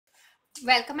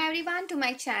Welcome everyone to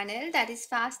my channel, that is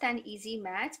Fast and Easy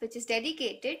Maths, which is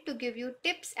dedicated to give you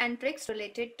tips and tricks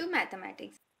related to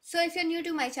mathematics. So if you're new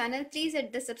to my channel, please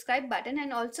hit the subscribe button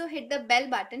and also hit the bell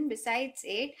button besides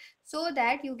it so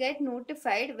that you get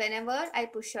notified whenever I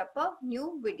push up a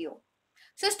new video.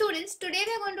 So students, today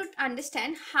we are going to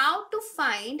understand how to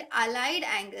find allied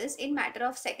angles in matter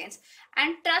of seconds.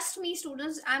 And trust me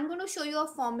students, I'm going to show you a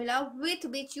formula with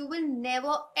which you will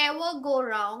never ever go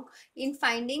wrong in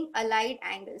finding allied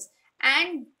angles.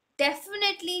 And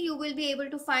definitely you will be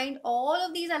able to find all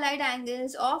of these allied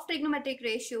angles of trigonometric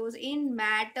ratios in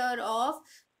matter of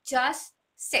just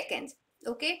seconds.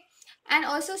 Okay. And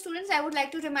also students, I would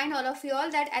like to remind all of you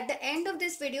all that at the end of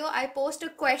this video, I post a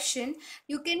question.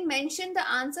 You can mention the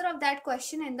answer of that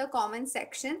question in the comment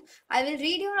section. I will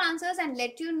read your answers and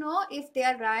let you know if they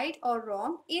are right or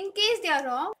wrong. In case they are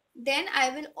wrong, then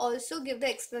I will also give the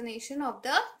explanation of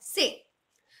the same.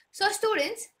 So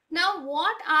students, now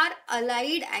what are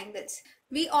allied angles?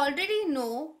 We already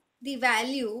know the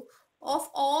value of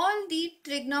all the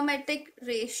trigonometric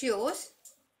ratios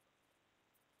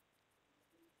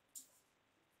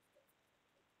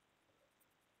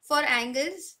for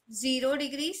angles 0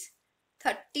 degrees,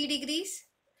 30 degrees,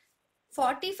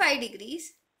 45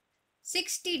 degrees,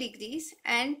 60 degrees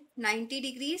and 90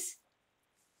 degrees,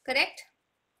 correct?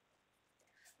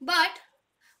 But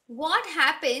what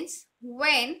happens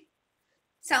when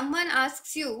someone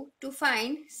asks you to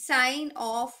find sine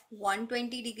of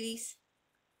 120 degrees,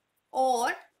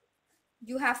 or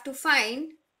you have to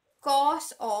find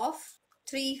cos of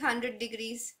 300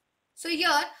 degrees? So here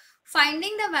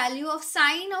finding the value of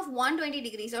sine of 120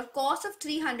 degrees or cos of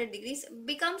 300 degrees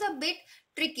becomes a bit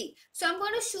tricky. So I'm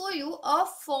going to show you a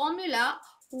formula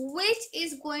which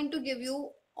is going to give you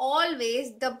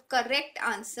always the correct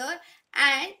answer.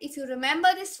 And if you remember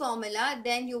this formula,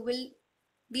 then you will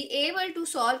be able to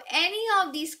solve any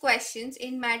of these questions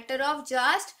in matter of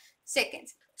just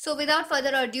seconds. So without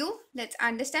further ado, let's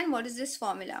understand what is this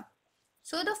formula.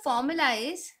 So the formula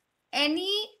is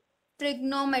any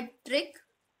trigonometric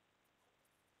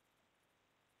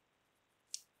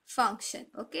function,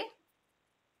 okay,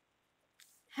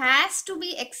 has to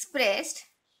be expressed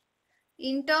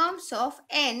in terms of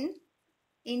n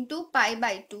into pi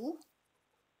by 2,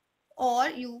 or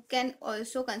you can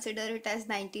also consider it as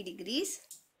 90 degrees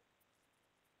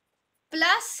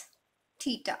plus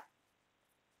theta.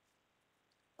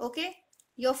 Okay,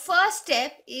 your first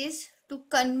step is to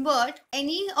convert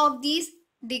any of these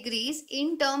degrees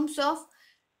in terms of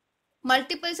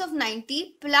multiples of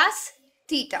 90 plus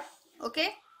theta. Okay,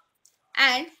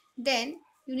 and then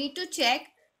you need to check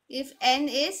if n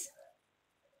is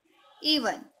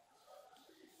even.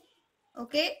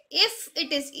 Okay, if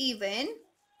it is even,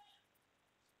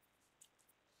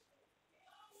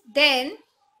 then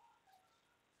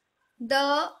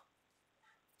the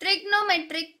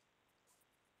trigonometric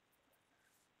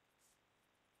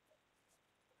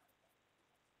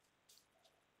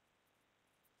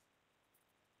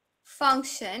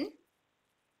function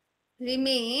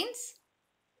remains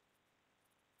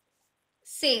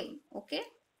same. Okay,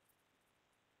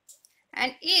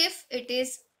 and if it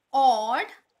is odd,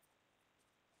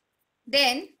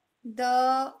 then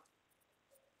the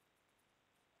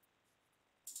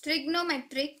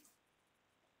trigonometric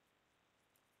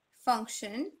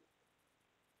function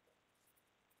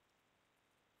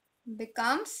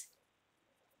becomes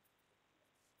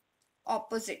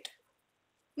opposite.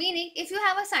 Meaning, if you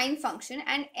have a sine function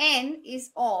and n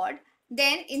is odd,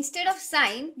 then instead of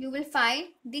sine, you will find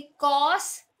the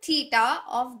cos theta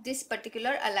of this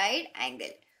particular allied angle.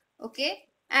 Okay,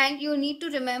 and you need to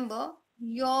remember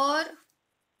your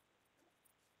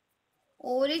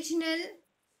original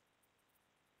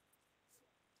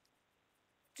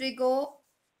trigo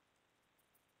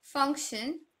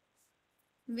function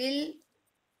will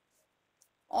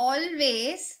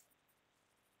always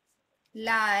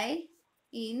lie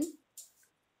in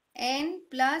n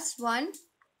plus 1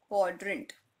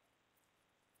 quadrant.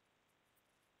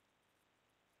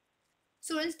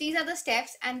 Students, these are the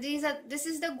steps, and this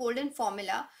is the golden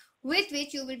formula with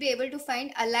which you will be able to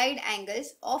find allied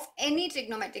angles of any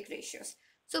trigonometric ratios.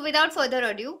 So without further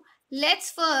ado,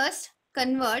 let's first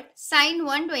convert sine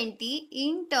 120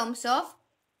 in terms of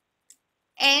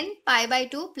n pi by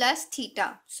 2 plus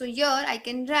theta. So here I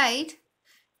can write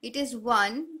it is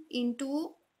 1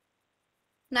 into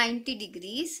 90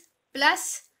 degrees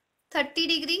plus 30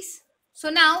 degrees. So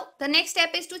now the next step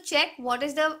is to check what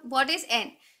is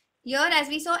n. Here as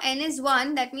we saw n is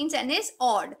 1, that means n is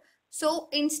odd. So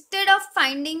instead of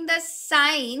finding the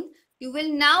sine, you will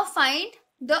now find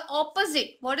the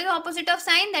opposite. What is the opposite of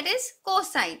sine? That is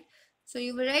cosine. So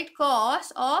you will write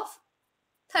cos of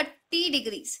 30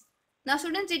 degrees. Now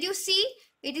students, did you see?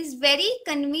 It is very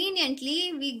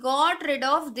conveniently we got rid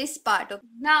of this part. Okay?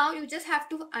 Now you just have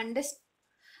to understand.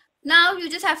 Now you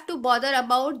just have to bother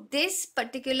about this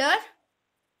particular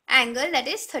angle, that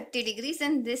is 30 degrees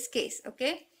in this case.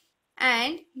 Okay.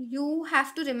 And you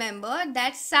have to remember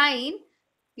that sine,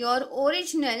 your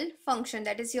original function,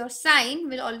 that is your sine,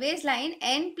 will always lie in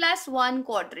n plus 1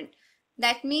 quadrant.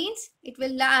 That means it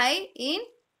will lie in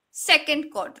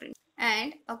second quadrant.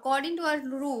 And according to our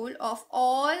rule of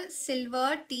all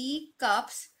silver tea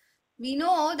cups, we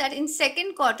know that in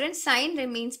second quadrant sine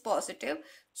remains positive.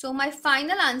 So my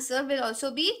final answer will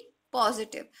also be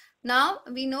positive. Now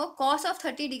we know cos of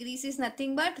 30 degrees is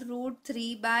nothing but root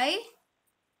 3 by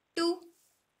 2.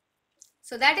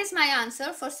 So that is my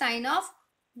answer for sine of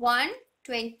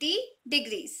 120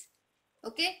 degrees.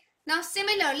 Okay. Now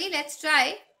similarly, let's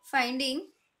try finding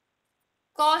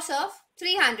cos of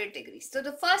 300 degrees. So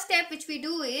the first step which we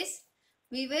do is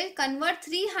we will convert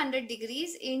 300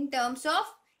 degrees in terms of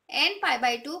n pi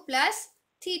by 2 plus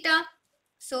theta.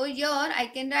 So here I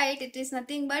can write it is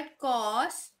nothing but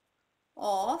cos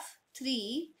of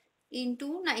 3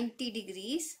 into 90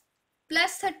 degrees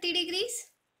plus 30 degrees.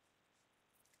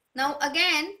 Now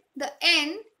again the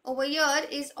n over here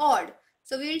is odd.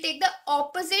 So we will take the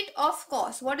opposite of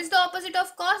cos. What is the opposite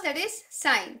of cos? That is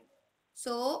sine.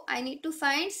 So I need to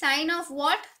find sine of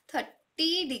what? 30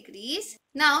 degrees.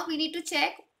 Now we need to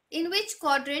check in which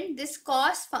quadrant this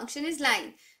cos function is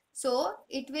lying. So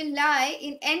it will lie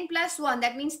in n plus 1.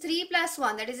 That means 3 plus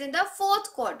 1. That is in the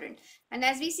fourth quadrant. And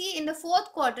as we see in the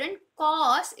fourth quadrant,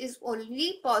 cos is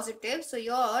only positive. So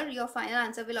your final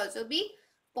answer will also be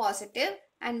positive.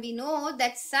 And we know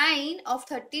that sine of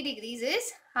 30 degrees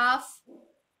is half.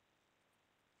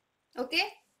 Okay.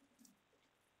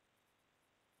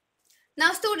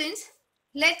 Now students,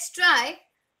 let's try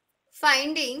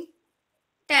finding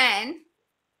tan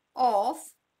of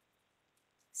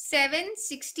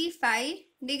 765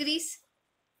 degrees.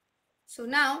 So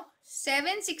now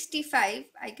 765,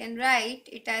 I can write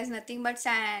it as nothing but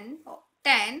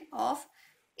tan of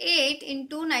 8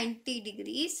 into 90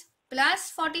 degrees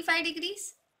plus 45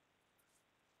 degrees.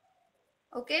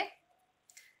 Okay.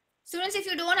 Students, if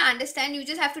you don't understand, you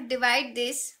just have to divide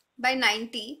this by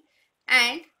 90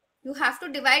 and you have to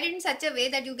divide it in such a way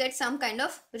that you get some kind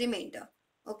of remainder.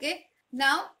 Okay.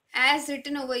 Now, as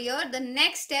written over here, the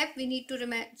next step we need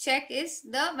to check is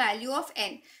the value of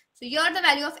n. So here the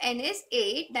value of n is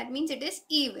 8. That means it is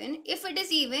even. If it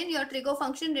is even, your trigo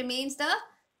function remains the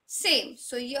same.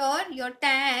 So here your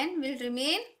tan will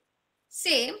remain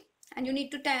same and you need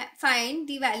to find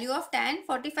the value of tan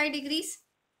 45 degrees.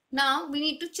 Now we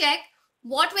need to check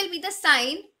what will be the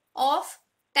sine of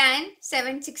tan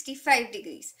 765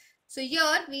 degrees. So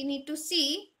here we need to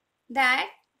see that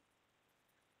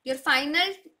your final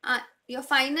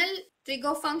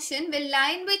trigo function will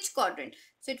lie in which quadrant?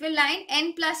 So it will lie in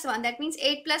n plus 1. That means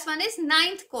 8 plus 1 is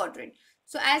 9th quadrant.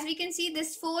 So as we can see,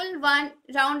 this full one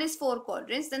round is 4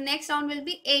 quadrants. The next round will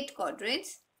be 8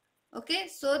 quadrants. Okay.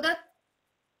 So the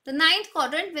 9th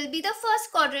quadrant will be the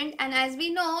first quadrant. And as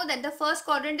we know that the first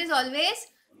quadrant is always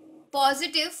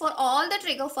positive for all the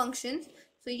trigo functions.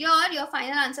 So here your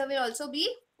final answer will also be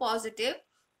positive.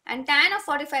 And tan of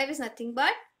 45 is nothing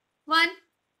but 1.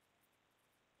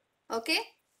 Okay.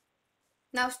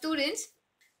 Now students,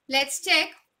 let's check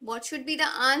what should be the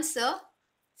answer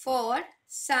for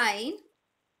sine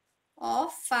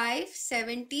of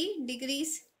 570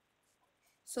 degrees.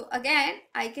 So again,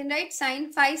 I can write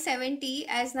sine 570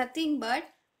 as nothing but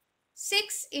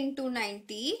 6 into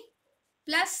 90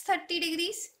 plus 30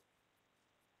 degrees.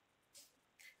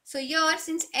 So here,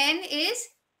 since n is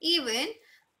even,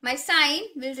 my sine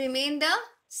will remain the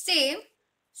same.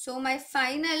 So my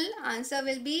final answer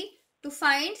will be to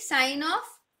find sine of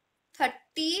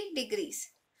 30 degrees.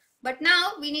 But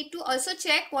now we need to also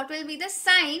check what will be the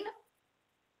sine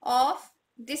of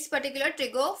this particular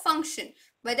trigo function,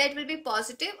 whether it will be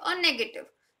positive or negative.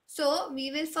 So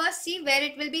we will first see where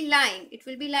it will be lying. It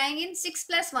will be lying in 6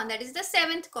 plus 1, that is the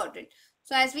 7th quadrant.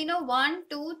 So as we know, 1,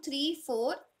 2, 3,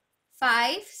 4,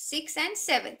 5, 6 and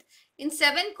 7th. In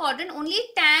 7th quadrant, only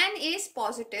tan is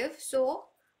positive. So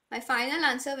my final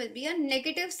answer will be a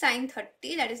negative sine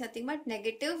 30. That is nothing but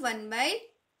negative 1 by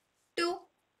 2.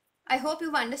 I hope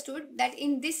you've understood that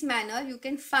in this manner you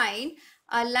can find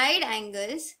allied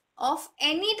angles of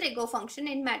any trigo function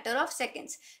in matter of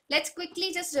seconds. Let's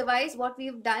quickly just revise what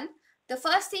we've done. The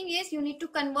first thing is you need to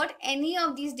convert any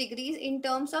of these degrees in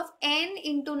terms of n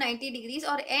into 90 degrees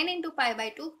or n into pi by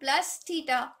 2 plus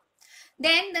theta.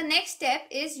 Then the next step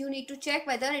is you need to check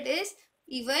whether it is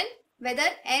even, whether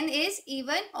n is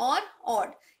even or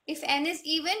odd. If n is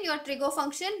even, your trigo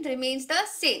function remains the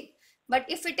same. But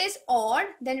if it is odd,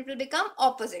 then it will become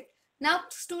opposite. Now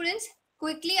students,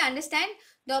 quickly understand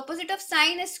the opposite of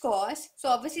sine is cos. So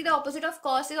obviously the opposite of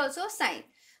cos is also sine.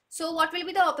 So what will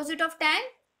be the opposite of tan?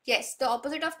 Yes, the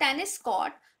opposite of tan is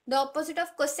cot. The opposite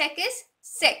of cosec is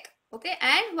sec. Okay,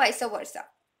 and vice versa.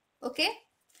 Okay.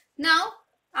 Now,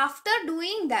 after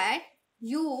doing that,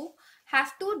 you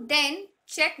have to then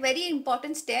check very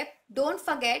important step. Don't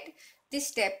forget this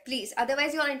step, please.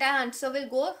 Otherwise, your entire answer will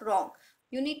go wrong.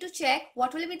 You need to check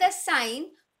what will be the sign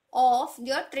of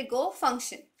your trigo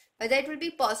function, whether it will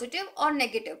be positive or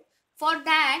negative. For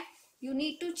that, you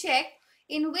need to check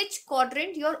in which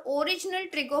quadrant your original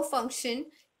trigo function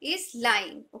is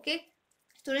lying. Okay,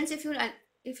 students,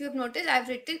 if you've noticed, I've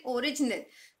written original.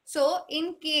 So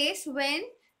in case when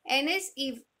n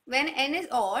is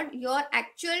odd, your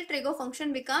actual trigo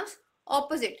function becomes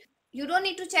opposite. You don't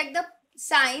need to check the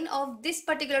sign of this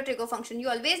particular trigo function. You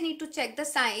always need to check the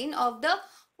sign of the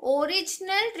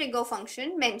original trigo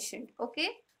function mentioned. Okay,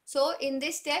 so in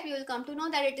this step you will come to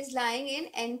know that it is lying in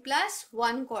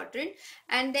n+1 quadrant,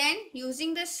 and then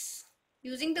using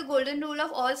the golden rule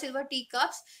of all silver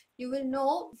teacups, you will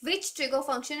know which trigo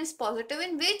function is positive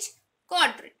in which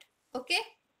quadrant. Okay,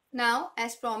 now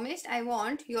as promised, I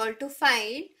want you all to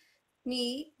find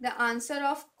me the answer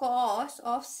of cos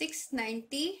of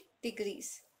 690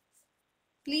 degrees.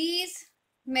 Please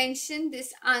mention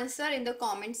this answer in the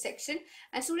comment section,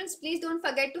 and students, please don't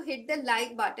forget to hit the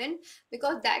like button,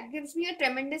 because that gives me a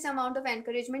tremendous amount of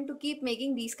encouragement to keep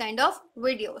making these kind of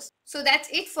videos. So that's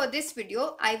it for this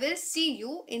video. I will see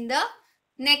you in the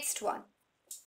next one.